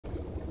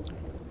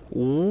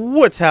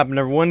What's happening,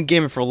 everyone?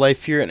 Gaming for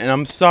Life here, and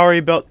I'm sorry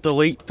about the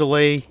late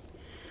delay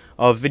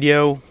of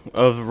video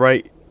of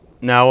right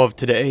now of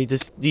today.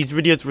 These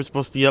videos were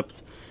supposed to be up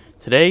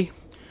today,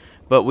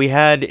 but we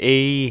had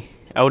a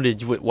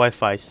outage with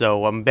Wi-Fi,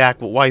 so I'm back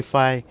with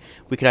Wi-Fi.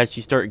 We can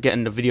actually start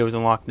getting the videos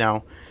unlocked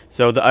now.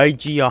 So the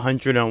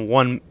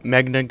IG-101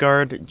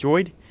 MagnaGuard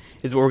Droid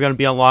is what we're going to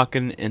be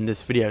unlocking in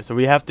this video. So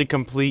we have to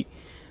complete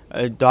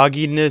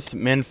Dogginess,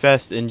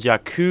 Manifest, and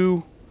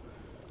Jakku,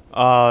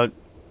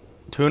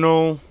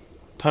 Tunnel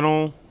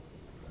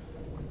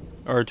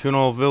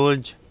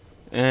Village,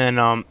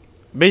 and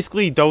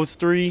basically those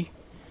three,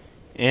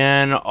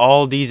 and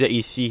all these that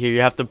you see here.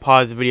 You have to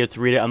pause the video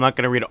to read it. I'm not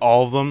going to read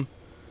all of them,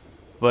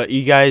 but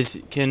you guys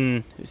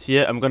can see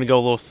it. I'm going to go a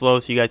little slow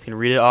so you guys can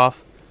read it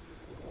off.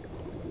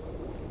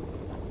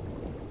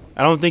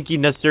 I don't think you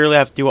necessarily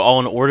have to do it all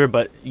in order,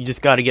 but you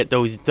just got to get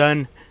those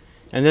done.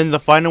 And then the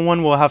final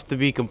one will have to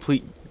be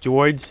complete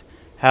droids,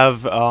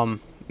 have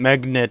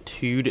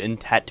magnitude and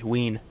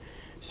Tatooine.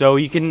 So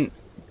you can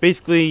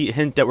basically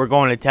hint that we're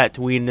going to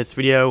Tatooine in this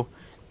video,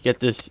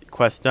 get this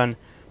quest done.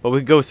 But we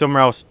could go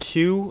somewhere else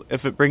too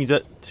if it brings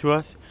it to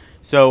us.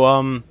 So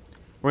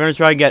we're gonna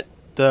try to get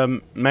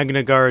the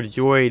MagnaGuard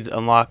Droid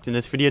unlocked in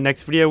this video.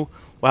 Next video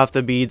will have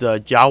to be the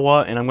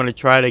Jawa, and I'm gonna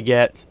try to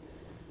get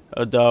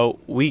the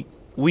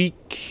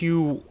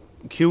Wikui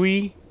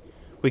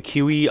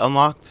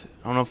unlocked.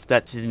 I don't know if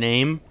that's his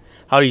name.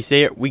 How do you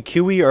say it?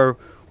 Wikui or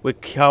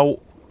Wikau?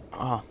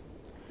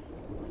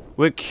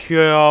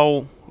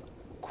 Wikawa.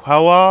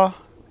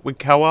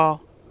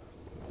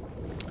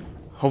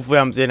 Hopefully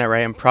I'm saying it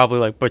right. I'm probably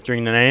like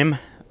butchering the name.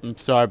 I'm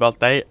sorry about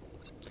that.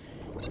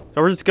 So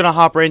we're just gonna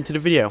hop right into the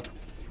video.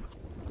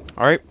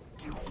 Alright.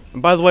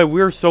 And by the way,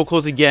 we're so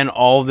close to getting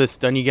all of this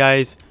done, you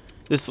guys.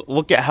 Just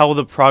look at how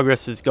the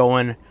progress is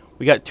going.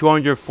 We got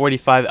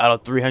 245 out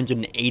of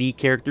 380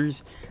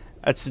 characters.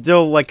 That's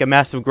still like a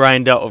massive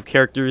grind out of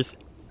characters.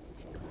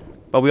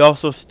 But we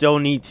also still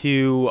need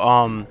to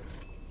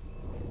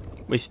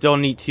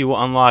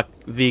unlock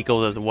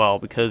vehicles as well,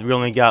 because we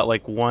only got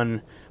like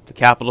one of the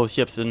capital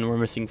ships and we're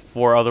missing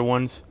 4 other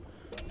ones.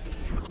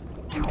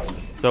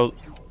 So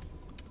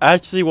I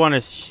actually want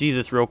to see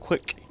this real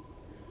quick.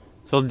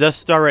 So the Death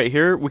Star right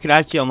here, we can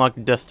actually unlock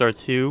the Death Star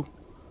 2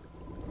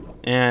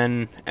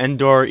 and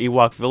Endor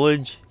Ewok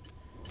Village.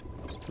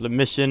 The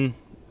mission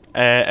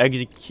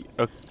you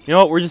know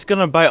what, we're just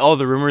gonna buy all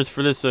the rumors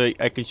for this so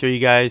I can show you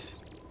guys.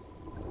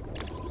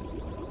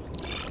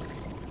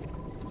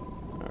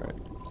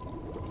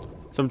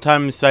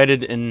 Sometimes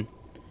sighted in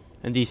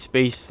these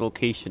space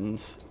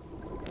locations.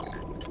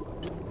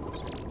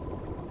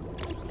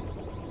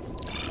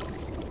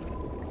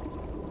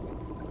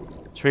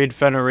 Trade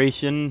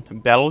Federation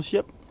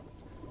battleship.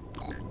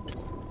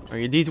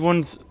 Okay, these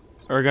ones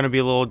are gonna be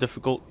a little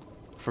difficult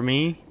for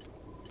me,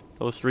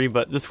 those 3,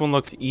 but this one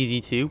looks easy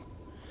too.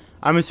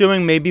 I'm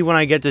assuming maybe when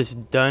I get this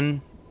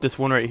done, this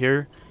one right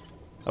here,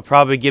 I'll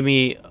probably give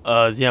me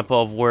an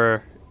example of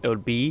where it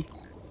would be.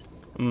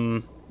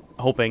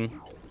 Hoping.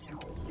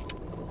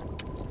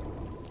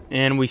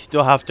 And we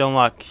still have to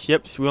unlock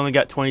ships. We only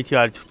got 22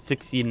 out of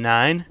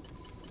 69.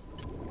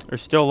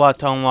 There's still a lot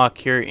to unlock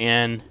here,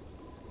 and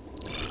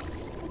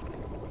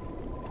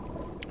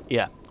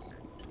yeah.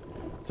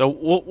 So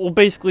we'll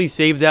basically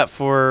save that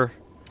for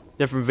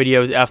different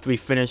videos after we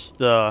finish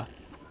the.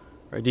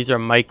 Right, these are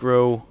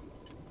micro.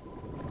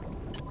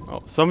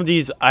 Oh, some of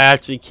these I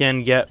actually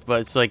can get,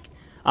 but it's like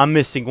I'm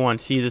missing one.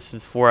 See, this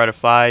is 4 out of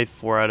 5.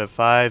 4 out of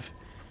 5.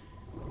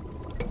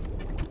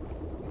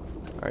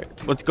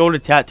 Alright, let's go to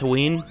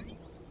Tatooine.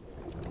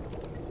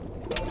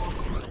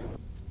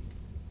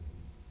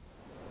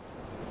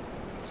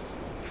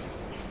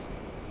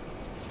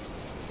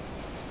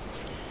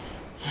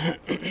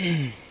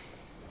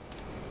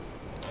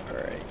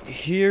 Alright,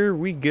 here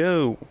we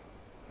go.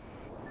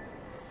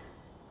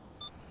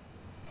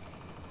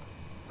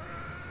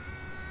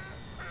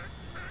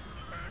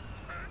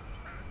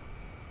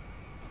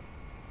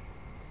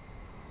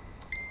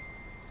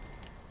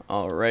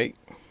 Alright.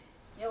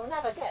 You'll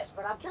never guess,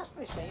 but I've just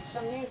received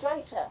some new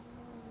data.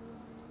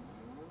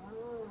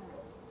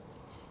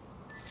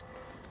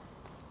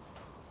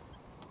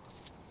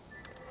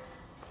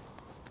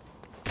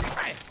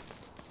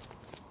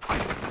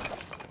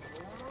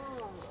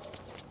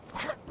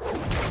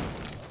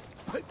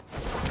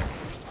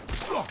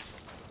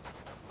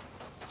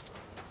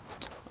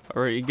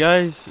 Alright, you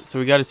guys, so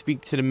we gotta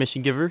speak to the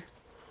mission giver.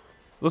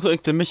 Looks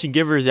like the mission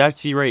giver is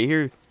actually right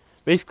here.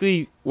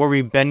 Basically, where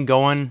we've been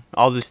going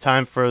all this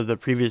time for the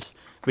previous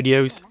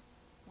videos.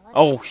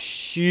 Oh,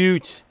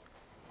 shoot.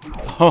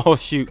 Oh,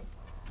 shoot.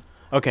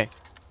 Okay.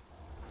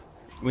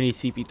 We need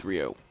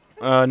CP30.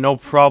 No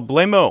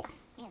problemo.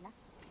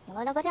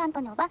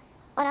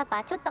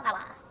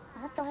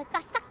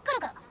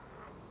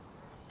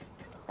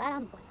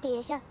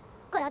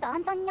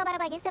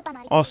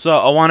 Also,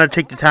 I want to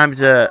take the time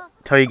to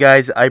tell you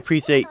guys, I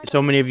appreciate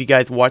so many of you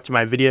guys watching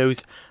my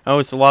videos. I know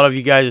it's a lot of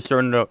you guys are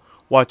starting to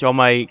watch all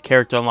my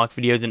character unlock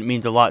videos, and it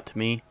means a lot to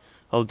me.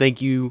 So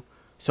thank you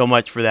so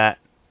much for that.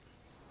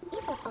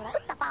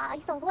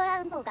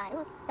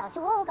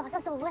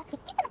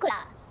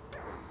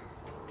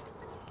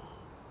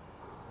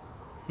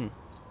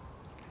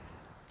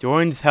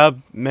 Droids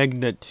have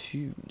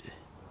magnitude.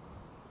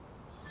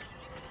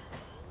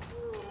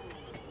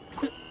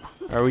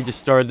 Alright, we just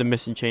started the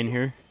mission chain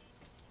here.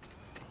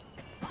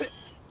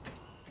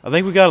 I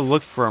think we gotta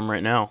look for him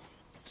right now.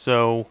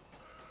 So,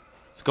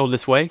 let's go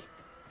this way.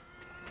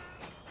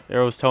 The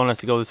arrow's telling us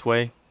to go this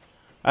way.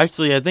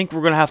 Actually, I think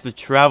we're gonna have to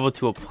travel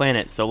to a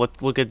planet, so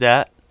let's look at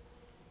that.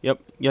 Yep,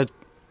 you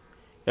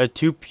got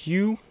two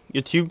pew.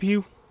 You two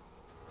pew.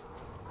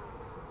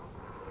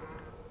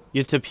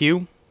 You to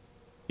pew.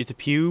 You to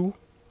pew.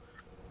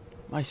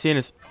 Am I saying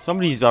this? Some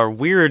of these are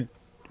weird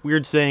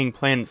saying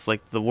planets,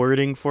 like the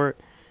wording for it.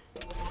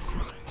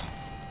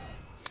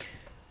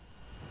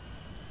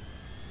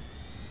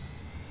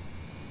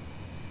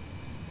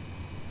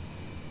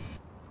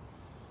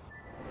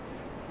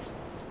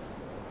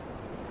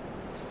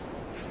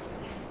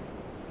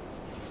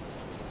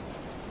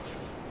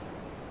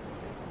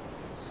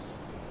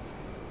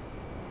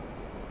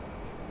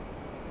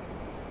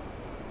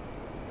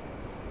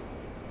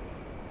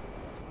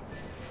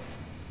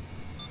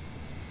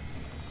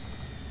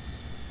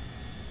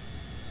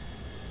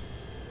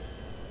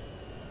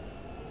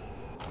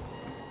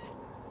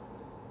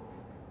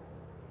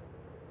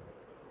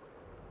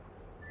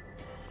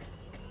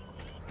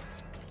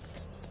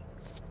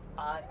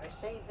 I've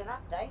received an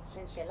update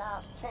since you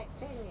last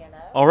checked in, you know.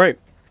 Alright.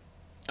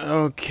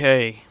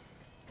 Okay.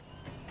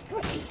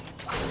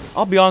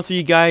 I'll be honest with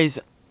you guys,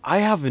 I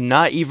have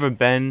not even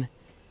been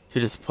to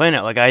this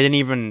planet. Like, I didn't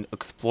even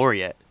explore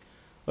yet.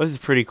 This is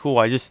pretty cool.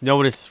 I just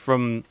noticed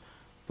from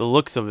the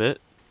looks of it.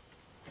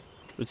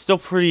 It's still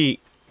pretty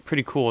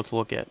cool to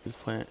look at, this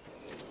planet.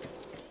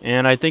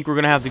 And I think we're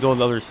going to have to go to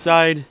the other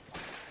side,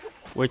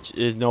 which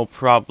is no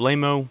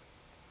problemo.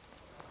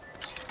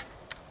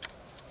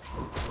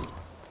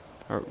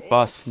 Our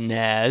boss,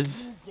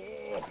 Naz.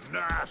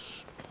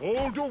 Nash,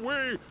 hold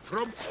away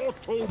from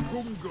Otto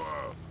Gunga.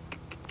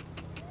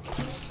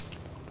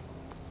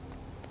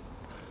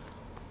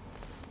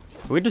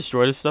 Can we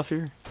destroy this stuff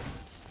here?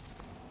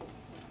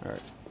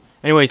 Alright.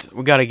 Anyways,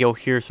 we gotta go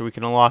here so we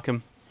can unlock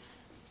him.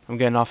 I'm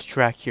getting off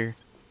track here.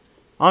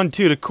 On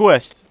to the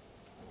quest.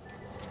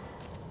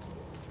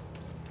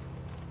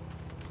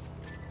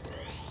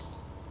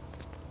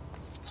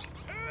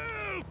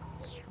 I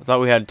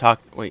thought we had to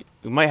talk. Wait,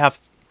 we might have.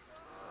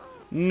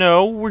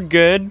 No, we're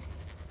good.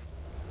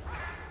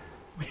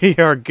 We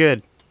are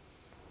good.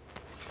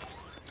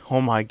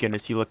 Oh my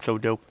goodness, he looks so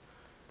dope.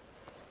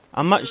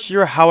 I'm not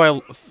sure how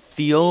I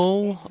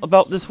feel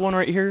about this one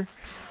right here.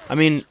 I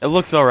mean, it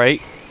looks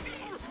alright.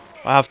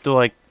 I have to,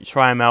 like,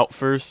 try him out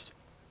first.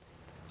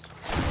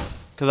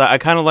 Because I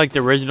kind of like the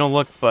original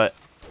look, but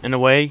in a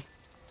way,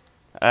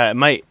 it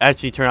might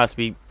actually turn out to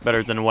be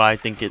better than what I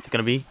think it's going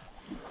to be.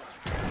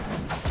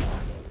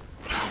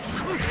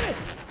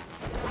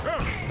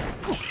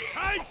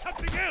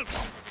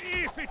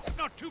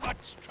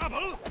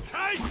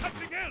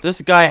 This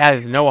guy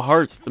has no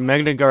hearts. The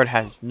MagnaGuard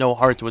has no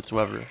hearts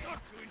whatsoever.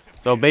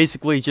 So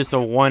basically, it's just a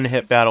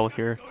one-hit battle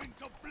here.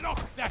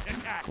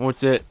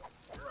 Once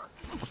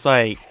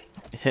I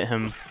hit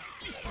him,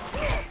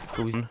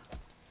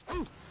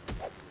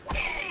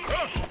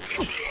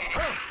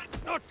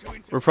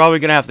 we're probably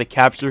gonna have to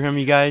capture him,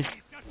 you guys,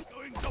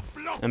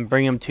 and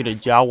bring him to the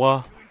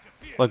Jawa,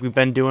 like we've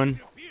been doing.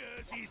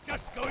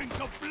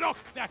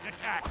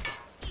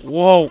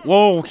 Whoa,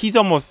 whoa, he's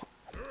almost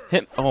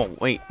hit. Oh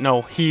wait,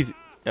 no, he's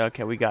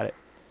okay. We got it.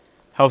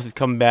 House is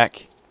coming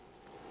back.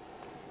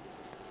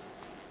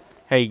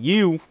 Hey,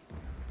 you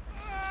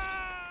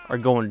are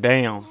going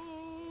down.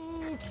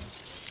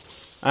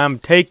 I'm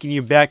taking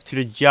you back to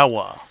the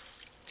Jawa.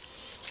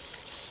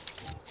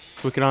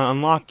 We can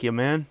unlock you,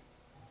 man.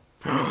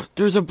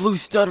 There's a blue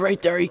stud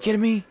right there. Are you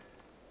kidding me?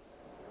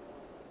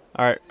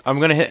 Alright,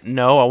 I'm gonna hit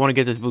no. I want to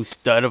get this blue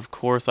stud. Of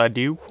course I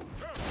do.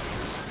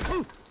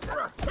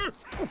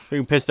 Who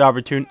can pass the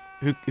opportunity?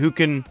 Who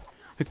can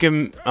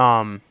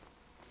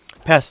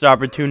pass the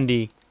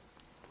opportunity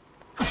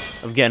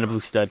of getting a blue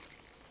stud?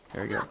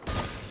 There we go.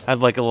 I had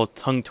like a little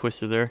tongue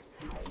twister there.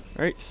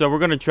 Alright, so we're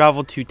gonna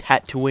travel to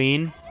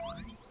Tatooine.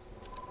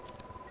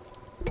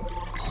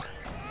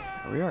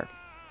 There we are.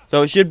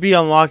 So it should be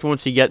unlocked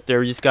once you get there.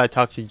 We just gotta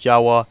talk to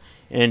Jawa,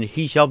 and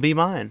he shall be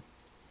mine.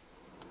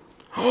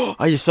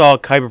 I just saw a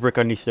kyber brick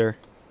underneath there.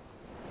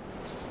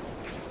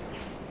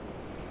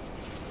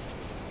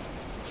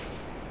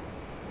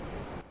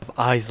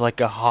 Eyes like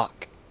a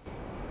hawk.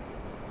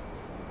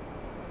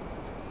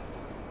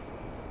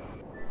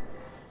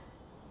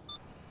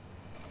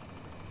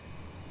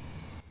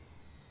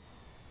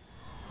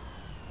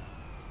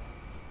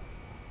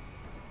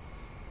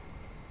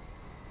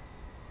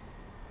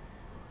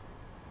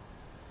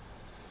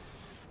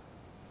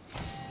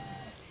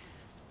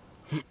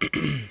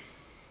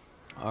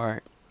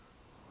 Alright.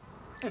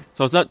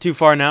 So it's not too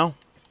far now.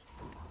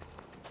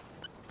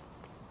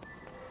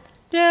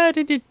 Da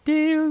da da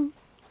do.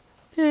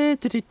 Da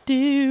da da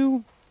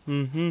do.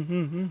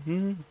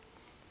 Do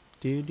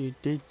do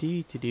do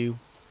do do.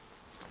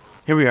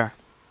 Here we are.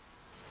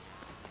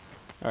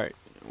 Alright,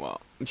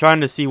 well, I'm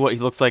trying to see what he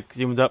looks like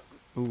zoomed up.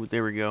 Ooh,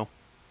 there we go.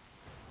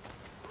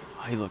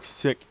 Oh, he looks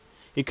sick.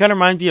 He kind of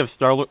reminds me of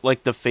Star-Lord,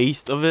 like the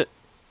face of it.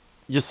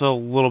 Just a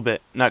little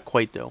bit. Not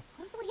quite, though.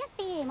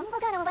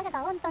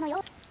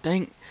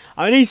 Dang.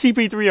 I need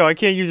CP3O. I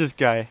can't use this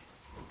guy.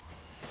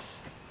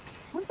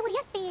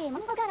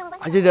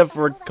 I did that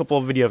for a couple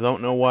of videos. I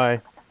don't know why.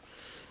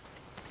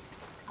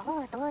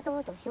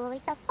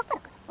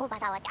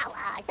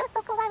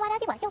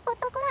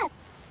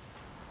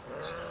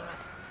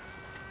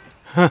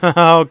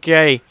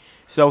 Okay.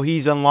 So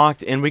he's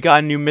unlocked. And we got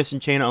a new mission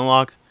chain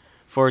unlocked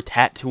for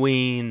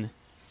Tatooine.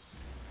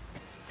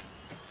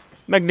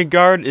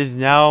 MagnaGuard is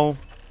now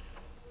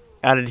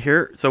added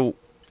here. So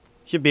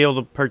should be able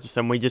to purchase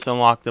them. We just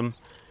unlocked them.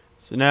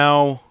 So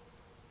now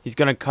he's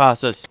going to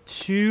cost us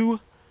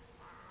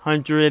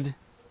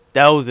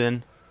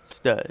 200,000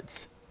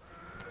 studs.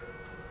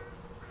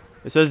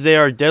 It says they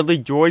are deadly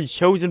droids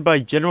chosen by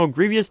General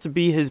Grievous to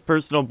be his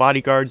personal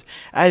bodyguards,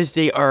 as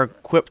they are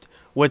equipped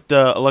with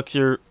the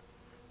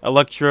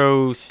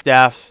electro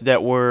staffs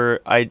that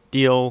were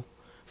ideal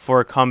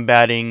for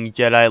combating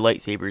Jedi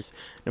lightsabers.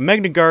 The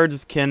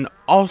MagnaGuards can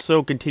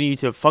also continue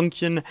to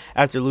function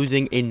after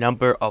losing a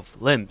number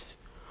of limbs,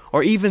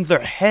 or even their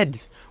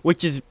heads,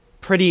 which is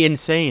pretty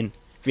insane,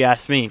 if you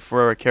ask me,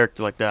 for a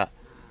character like that.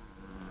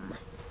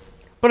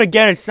 But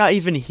again, it's not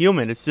even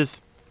human, it's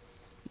just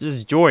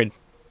droid.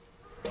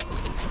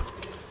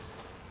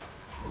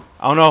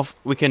 I don't know if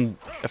we can,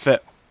 if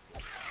it...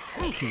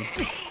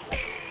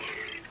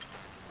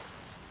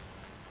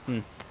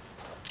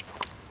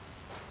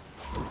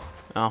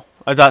 Oh,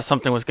 I thought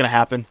something was gonna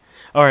happen.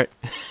 Alright.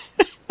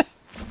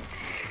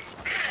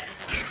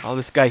 Oh,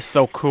 this guy's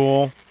so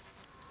cool.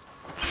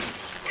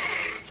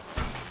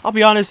 I'll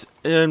be honest,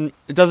 it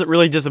doesn't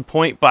really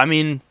disappoint, but I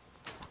mean,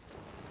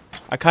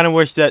 I kind of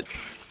wish that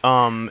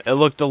it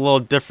looked a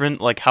little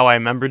different, like how I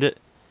remembered it.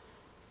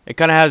 It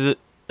kind of has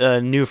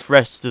a new,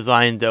 fresh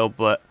design though,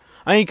 but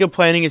I ain't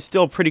complaining. It's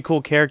still a pretty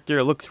cool character.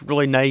 It looks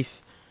really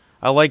nice.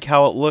 I like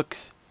how it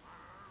looks,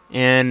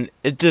 and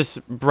it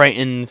just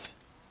brightens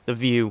the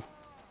view.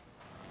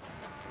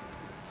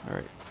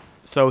 Alright,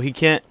 so he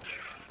can't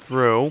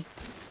throw,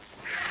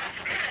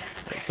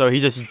 so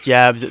he just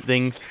jabs at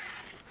things.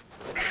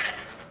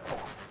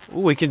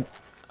 Ooh, he can...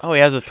 Oh,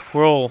 he has a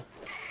twirl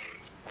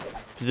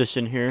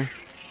position here.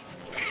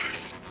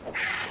 Oh,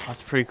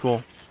 that's pretty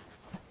cool.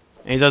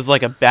 And he does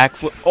like a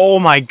backflip. Oh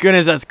my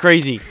goodness, that's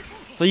crazy.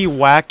 So you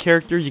whack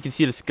characters, you can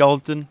see the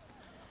skeleton.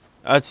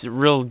 That's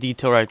real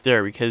detail right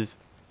there, because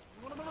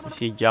you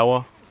see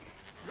Jawa.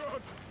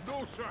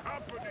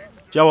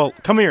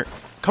 Jawa, come here.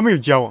 Come here,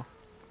 Jawa.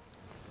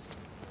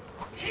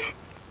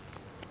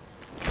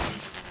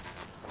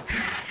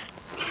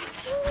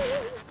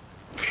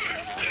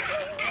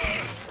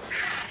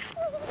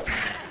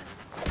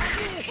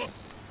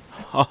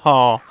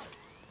 Oh,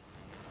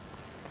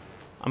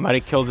 I might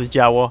have killed the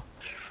Jawa.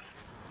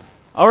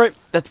 Alright,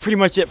 that's pretty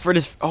much it for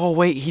this. Oh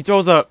wait, he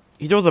throws a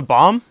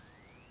bomb?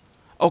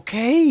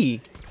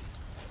 Okay.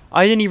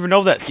 I didn't even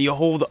know that. You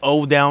hold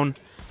O down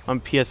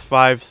on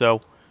PS5, so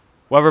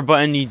whatever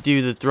button you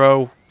do the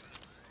throw,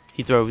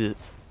 he throws it.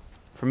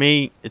 For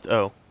me, it's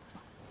O.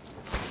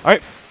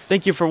 Alright,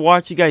 thank you for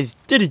watching. You guys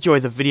did enjoy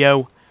the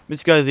video. Make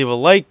sure you guys leave a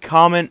like,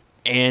 comment,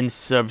 and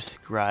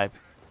subscribe.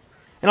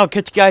 And I'll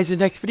catch you guys in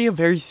the next video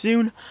very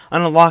soon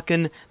on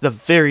unlocking the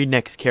very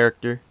next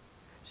character.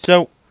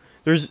 So,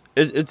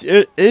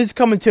 it is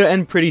coming to an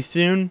end pretty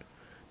soon,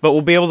 but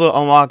we'll be able to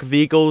unlock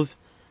vehicles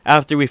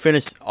after we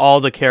finish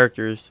all the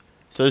characters.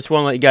 So I just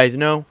want to let you guys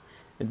know.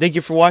 And thank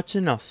you for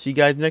watching. I'll see you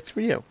guys in the next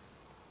video.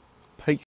 Peace.